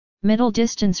Middle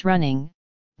distance running,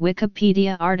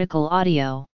 Wikipedia article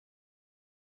audio.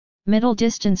 Middle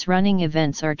distance running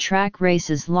events are track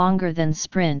races longer than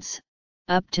sprints,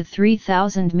 up to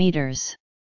 3,000 meters.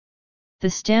 The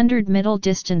standard middle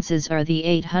distances are the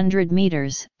 800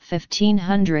 meters,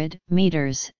 1500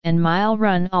 meters, and mile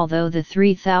run, although the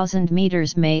 3,000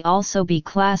 meters may also be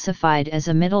classified as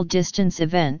a middle distance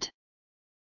event.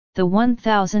 The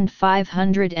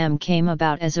 1,500 m came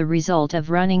about as a result of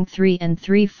running 3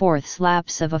 3/4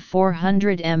 laps of a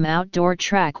 400 m outdoor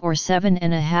track or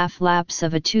 7.5 laps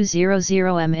of a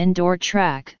 200 m indoor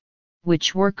track,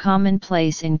 which were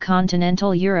commonplace in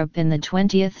continental Europe in the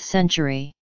 20th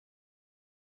century.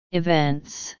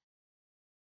 Events: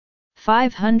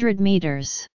 500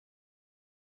 meters,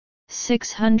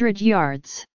 600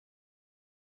 yards,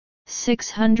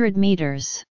 600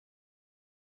 meters,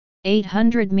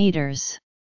 800 meters,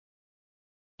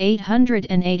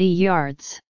 880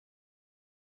 yards,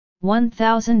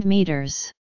 1,000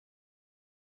 meters,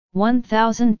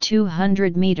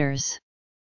 1,200 meters,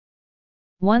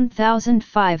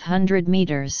 1,500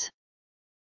 meters,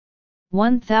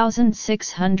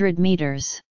 1,600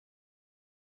 meters.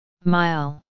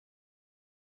 Mile: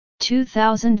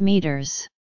 2,000 meters,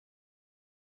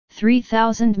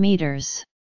 3,000 meters,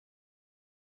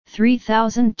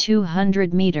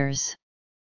 3,200 meters,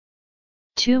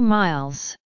 2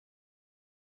 miles,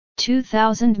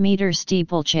 2,000 meter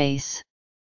steeplechase,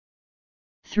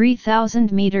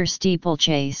 3,000 meter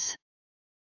steeplechase.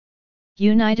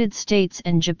 United States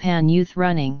and Japan youth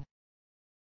running: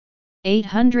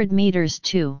 800 meters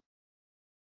to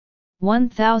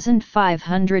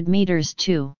 1,500 meters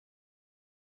to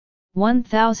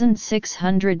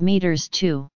 1,600 meters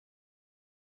to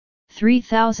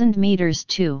 3,000 meters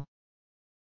to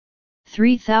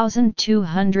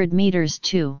 3,200 meters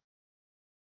to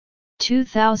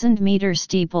 2,000 meter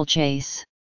steeplechase,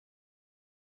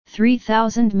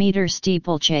 3,000 meter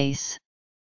steeplechase,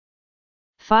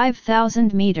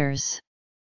 5,000 meters.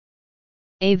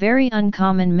 A very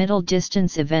uncommon middle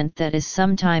distance event that is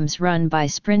sometimes run by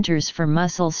sprinters for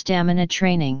muscle stamina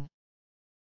training.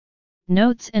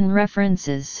 Notes and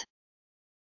references.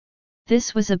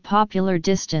 This was a popular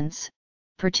distance,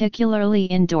 particularly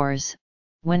indoors,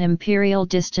 when imperial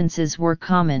distances were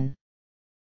common.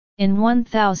 In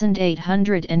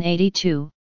 1882,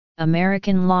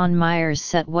 American Lon Myers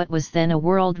set what was then a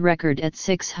world record at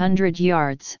 600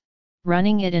 yards,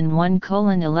 running it in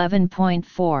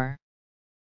 1:11.4.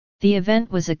 The event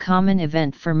was a common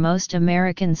event for most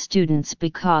American students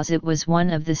because it was one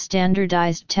of the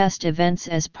standardized test events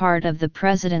as part of the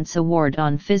President's Award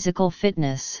on Physical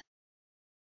Fitness.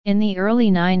 In the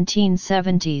early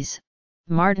 1970s,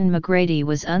 Martin McGrady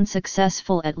was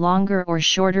unsuccessful at longer or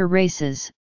shorter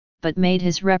races, but made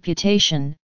his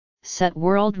reputation, set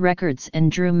world records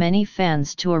and drew many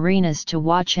fans to arenas to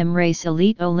watch him race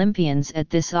elite Olympians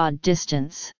at this odd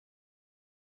distance.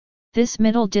 This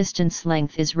middle distance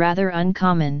length is rather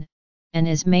uncommon, and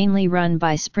is mainly run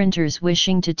by sprinters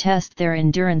wishing to test their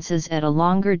endurances at a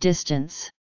longer distance.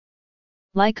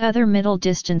 Like other middle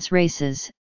distance races,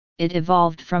 it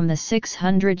evolved from the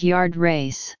 600-yard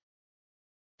race.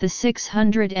 The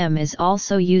 600 m is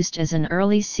also used as an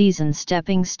early season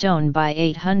stepping stone by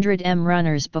 800 m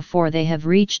runners before they have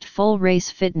reached full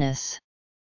race fitness.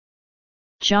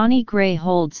 Johnny Gray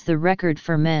holds the record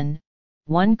for men,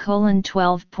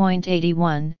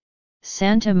 1:12.81,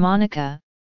 Santa Monica,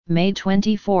 May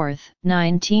 24,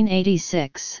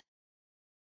 1986.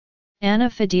 Anna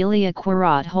Fidelia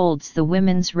Quirat holds the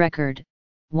women's record,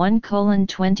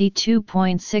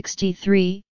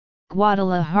 1:22.63,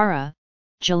 Guadalajara,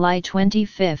 July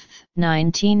 25,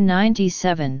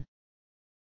 1997.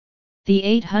 The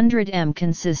 800 m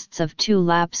consists of 2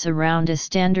 laps around a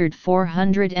standard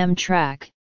 400 m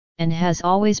track, and has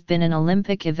always been an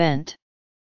Olympic event.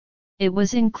 It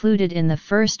was included in the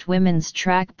first women's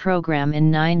track program in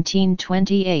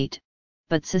 1928,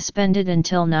 but suspended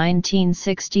until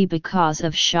 1960 because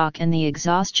of shock and the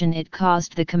exhaustion it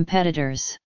caused the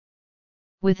competitors.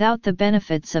 Without the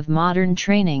benefits of modern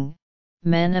training,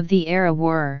 men of the era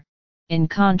were, in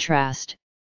contrast,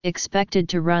 expected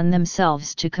to run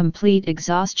themselves to complete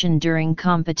exhaustion during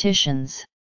competitions.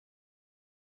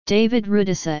 David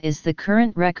Rudisha is the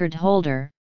current record holder,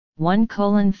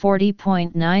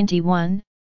 1:40.91,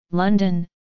 London,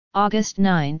 August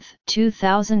 9,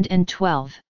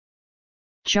 2012.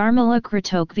 Jarmila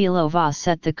Kratochvilova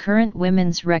set the current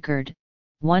women's record,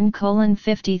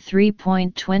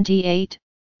 1:53.28,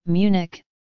 Munich,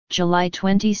 July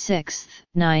 26,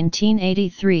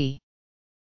 1983.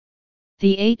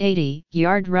 The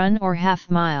 880-yard run or half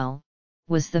mile,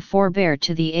 was the forebear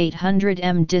to the 800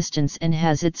 m distance and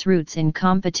has its roots in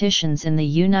competitions in the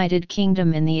United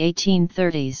Kingdom in the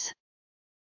 1830s.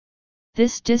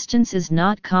 This distance is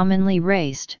not commonly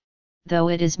raced, though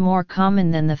it is more common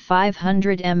than the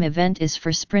 500 m event is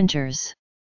for sprinters.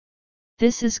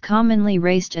 This is commonly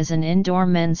raced as an indoor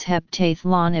men's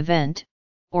heptathlon event,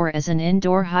 or as an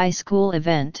indoor high school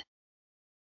event.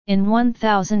 In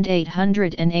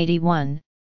 1881,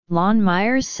 Lon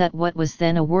Myers set what was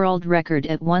then a world record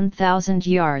at 1,000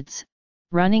 yards,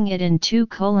 running it in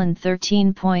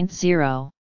 2:13.0.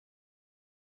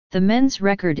 The men's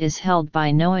record is held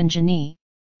by Noah Jani,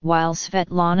 while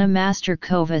Svetlana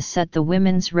Masterkova set the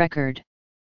women's record.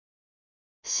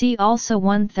 See also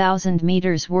 1,000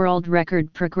 meters world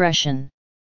record progression.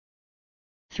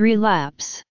 3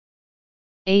 laps.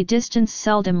 A distance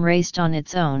seldom raced on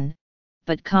its own,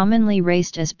 but commonly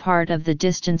raced as part of the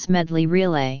distance medley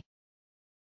relay.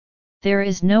 There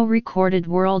is no recorded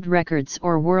world records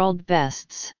or world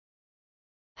bests.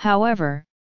 However,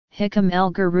 Hikam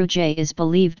El Guerrouj is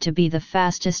believed to be the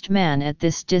fastest man at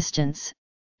this distance,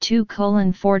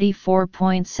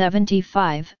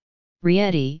 2:44.75,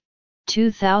 Rieti,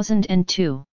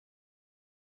 2002.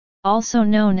 Also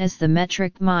known as the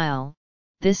metric mile,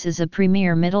 this is a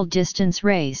premier middle distance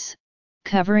race,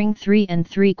 covering 3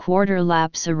 3/4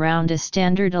 laps around a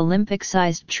standard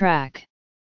Olympic-sized track.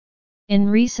 In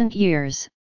recent years,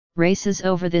 races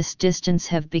over this distance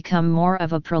have become more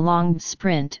of a prolonged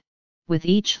sprint, with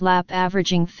each lap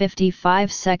averaging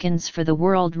 55 seconds for the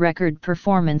world record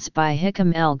performance by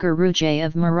Hikam El Guerrouj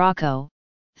of Morocco,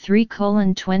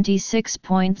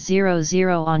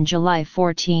 3:26.00 on July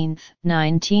 14,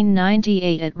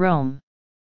 1998 at Rome.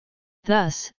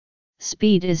 Thus,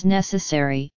 speed is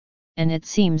necessary, and it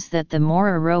seems that the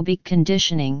more aerobic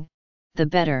conditioning, the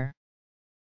better.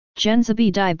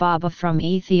 Genzabi Baba from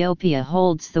Ethiopia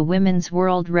holds the women's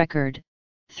world record,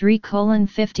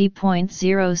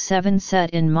 3:50.07 set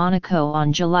in Monaco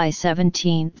on July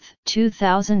 17,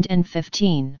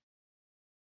 2015.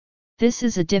 This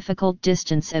is a difficult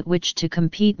distance at which to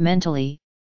compete mentally,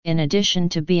 in addition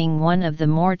to being one of the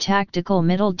more tactical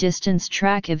middle-distance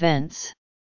track events.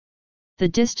 The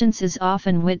distance is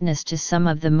often witness to some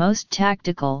of the most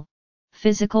tactical,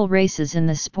 physical races in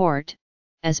the sport,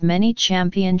 as many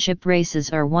championship races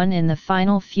are won in the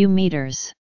final few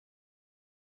meters.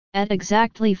 At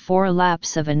exactly 4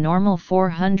 laps of a normal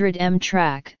 400 m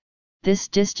track, this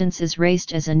distance is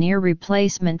raced as a near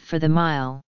replacement for the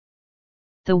mile.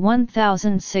 The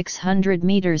 1,600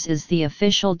 meters is the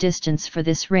official distance for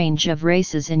this range of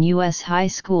races in U.S. high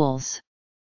schools.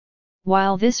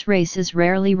 While this race is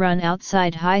rarely run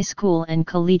outside high school and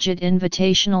collegiate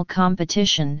invitational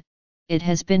competition, it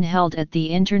has been held at the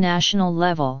international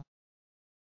level.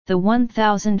 The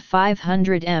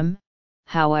 1,500 m,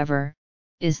 however,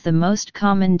 is the most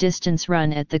common distance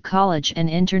run at the college and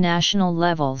international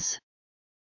levels.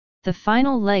 The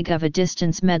final leg of a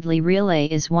distance medley relay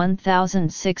is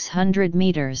 1,600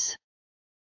 meters.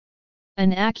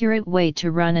 An accurate way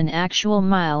to run an actual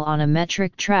mile on a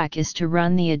metric track is to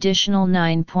run the additional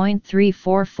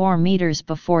 9.344 meters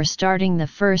before starting the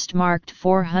first marked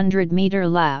 400-meter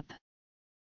lap.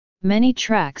 Many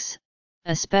tracks,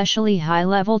 especially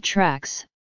high-level tracks,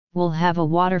 will have a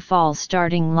waterfall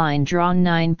starting line drawn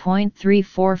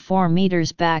 9.344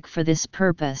 meters back for this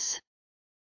purpose.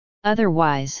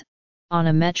 Otherwise, on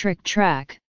a metric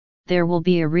track, there will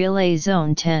be a relay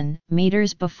zone 10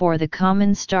 meters before the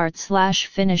common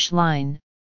start/finish line,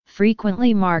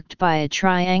 frequently marked by a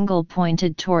triangle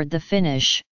pointed toward the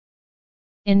finish.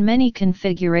 In many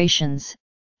configurations,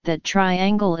 that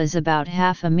triangle is about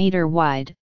half a meter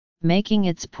wide, making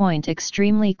its point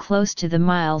extremely close to the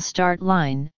mile start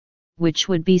line, which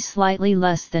would be slightly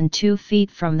less than 2 feet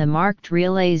from the marked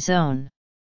relay zone.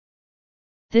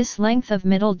 This length of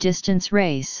middle distance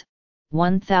race,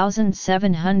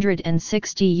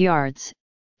 1,760 yards,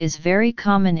 is very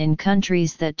common in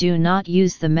countries that do not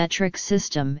use the metric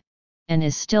system, and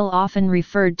is still often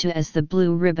referred to as the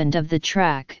blue ribbon of the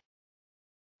track.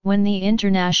 When the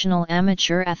International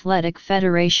Amateur Athletic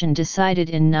Federation decided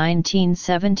in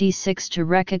 1976 to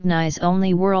recognize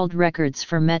only world records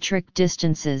for metric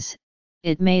distances,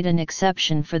 it made an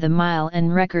exception for the mile,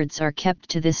 and records are kept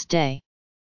to this day.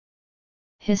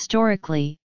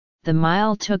 Historically, the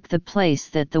mile took the place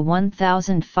that the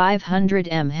 1,500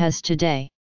 m has today.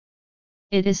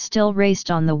 It is still raced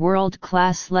on the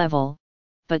world-class level,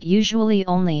 but usually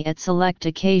only at select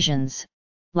occasions,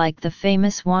 like the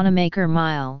famous Wanamaker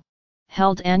Mile,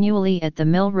 held annually at the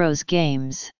Millrose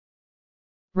Games.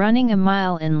 Running a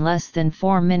mile in less than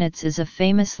 4 minutes is a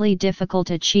famously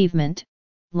difficult achievement,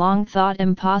 long thought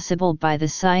impossible by the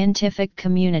scientific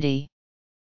community.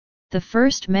 The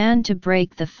first man to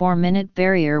break the 4-minute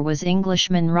barrier was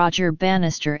Englishman Roger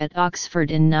Bannister at Oxford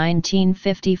in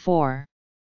 1954.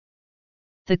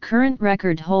 The current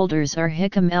record holders are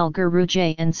Hikam El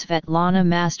Guruji and Svetlana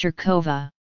Masterkova.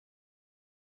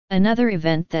 Another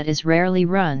event that is rarely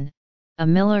run, a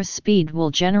miller's speed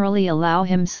will generally allow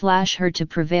him/her to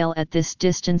prevail at this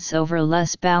distance over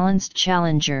less balanced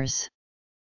challengers.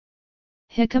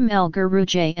 Hikam El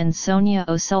Guruji and Sonia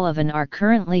O'Sullivan are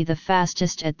currently the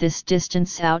fastest at this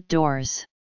distance outdoors.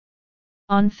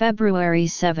 On February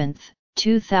 7,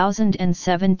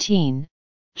 2017,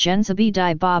 Genzabi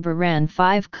Dibaba ran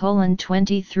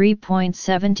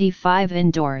 5:23.75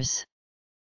 indoors.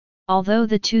 Although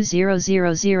the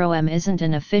 2000m isn't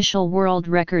an official world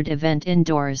record event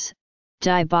indoors,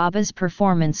 Dibaba's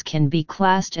performance can be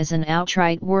classed as an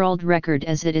outright world record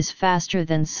as it is faster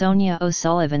than Sonia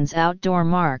O'Sullivan's outdoor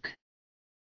mark.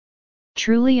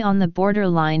 Truly on the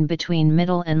borderline between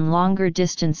middle and longer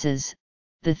distances,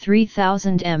 the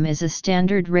 3000m is a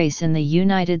standard race in the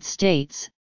United States,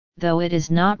 though it is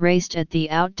not raced at the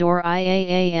Outdoor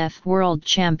IAAF World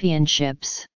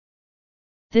Championships.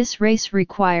 This race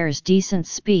requires decent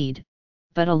speed,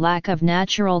 but a lack of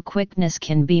natural quickness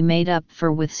can be made up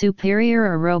for with superior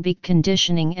aerobic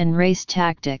conditioning and race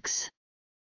tactics.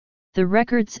 The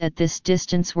records at this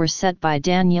distance were set by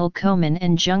Daniel Komen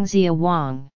and Zhengzia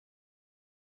Wang.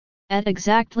 At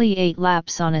exactly 8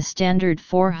 laps on a standard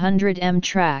 400m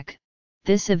track,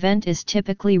 this event is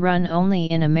typically run only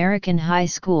in American high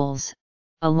schools,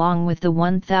 along with the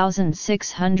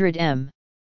 1600m.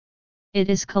 It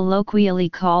is colloquially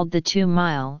called the 2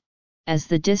 mile, as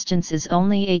the distance is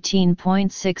only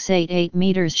 18.688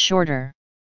 meters shorter.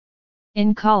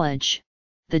 In college,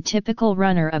 the typical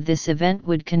runner of this event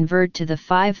would convert to the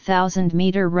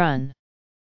 5,000-meter run.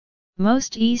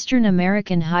 Most Eastern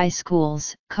American high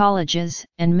schools, colleges,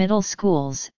 and middle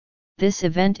schools, this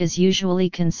event is usually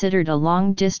considered a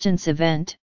long-distance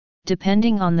event,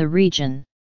 depending on the region.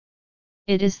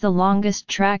 It is the longest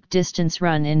track distance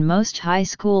run in most high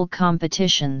school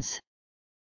competitions.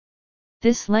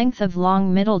 This length of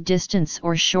long middle distance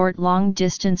or short long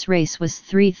distance race was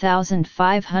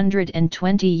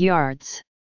 3,520 yards.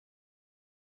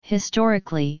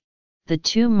 Historically, the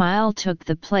 2 mile took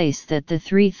the place that the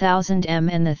 3000m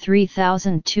and the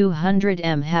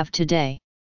 3200m have today.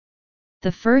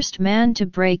 The first man to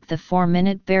break the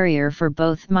 4-minute barrier for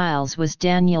both miles was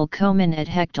Daniel Komen at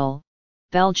Hechtel,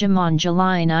 Belgium on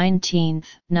July 19,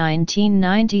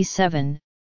 1997,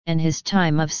 and his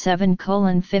time of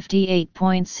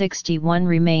 7:58.61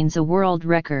 remains a world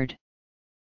record.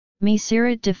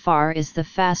 Misirat Dafar is the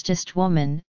fastest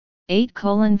woman,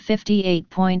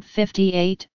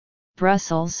 8:58.58,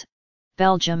 Brussels,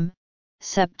 Belgium,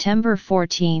 September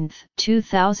 14,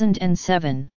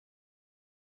 2007.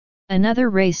 Another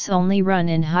race only run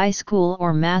in high school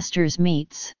or masters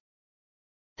meets.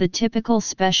 The typical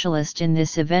specialist in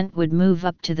this event would move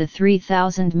up to the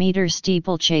 3,000-meter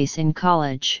steeplechase in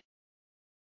college.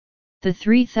 The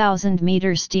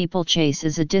 3,000-meter steeplechase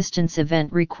is a distance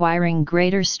event requiring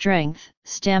greater strength,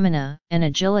 stamina, and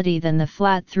agility than the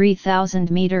flat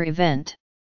 3,000-meter event.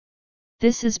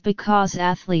 This is because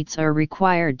athletes are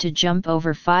required to jump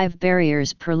over 5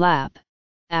 barriers per lap,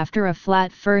 after a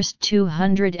flat first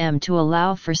 200m to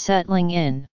allow for settling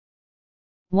in.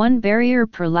 1 barrier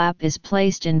per lap is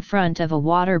placed in front of a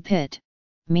water pit,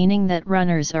 meaning that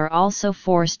runners are also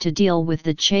forced to deal with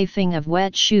the chafing of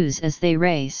wet shoes as they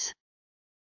race.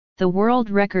 The world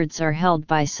records are held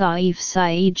by Saif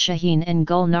Saeed Shaheen and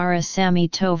Gulnara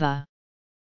Samitova.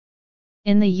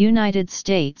 In the United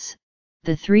States,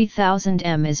 the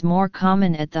 3000m is more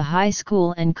common at the high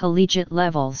school and collegiate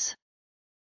levels.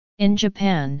 In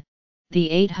Japan, the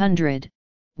 800,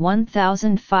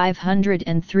 1,500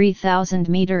 and 3,000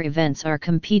 meter events are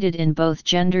competed in both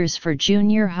genders for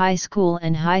junior high school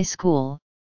and high school,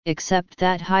 except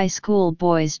that high school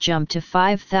boys jump to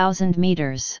 5,000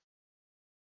 meters.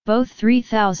 Both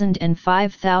 3,000 and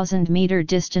 5,000 meter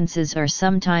distances are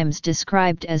sometimes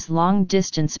described as long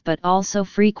distance but also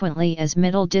frequently as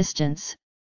middle distance,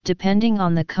 depending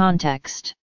on the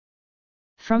context.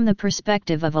 From the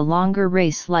perspective of a longer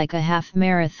race like a half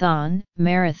marathon,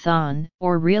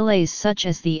 or relays such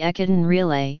as the Ekiden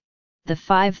Relay, the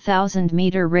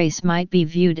 5,000-meter race might be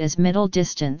viewed as middle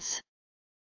distance.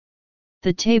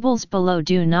 The tables below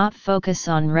do not focus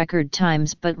on record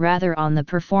times but rather on the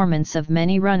performance of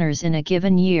many runners in a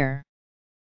given year.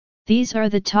 These are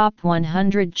the top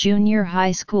 100 junior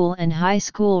high school and high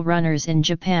school runners in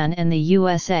Japan and the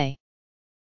USA.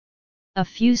 A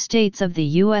few states of the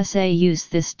USA use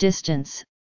this distance,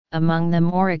 among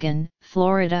them Oregon,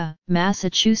 Florida,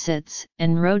 Massachusetts,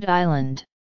 and Rhode Island.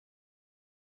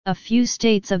 A few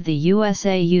states of the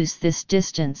USA use this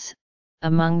distance,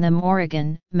 among them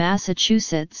Oregon,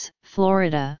 Massachusetts,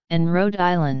 Florida, and Rhode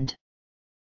Island.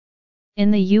 In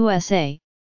the USA,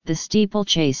 the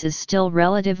steeplechase is still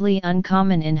relatively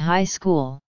uncommon in high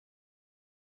school.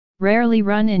 Rarely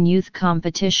run in youth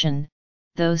competition,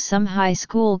 though some high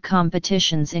school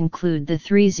competitions include the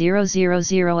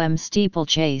 3000m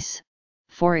steeplechase.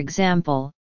 For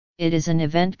example, it is an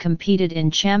event competed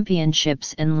in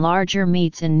championships and larger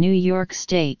meets in New York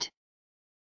State.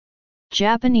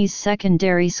 Japanese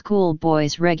secondary school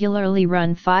boys regularly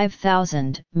run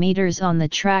 5,000 meters on the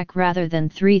track rather than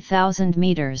 3,000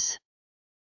 meters.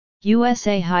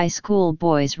 USA high school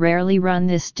boys rarely run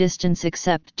this distance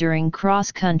except during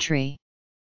cross-country.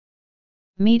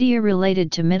 Media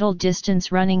related to middle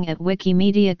distance running at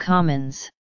Wikimedia Commons.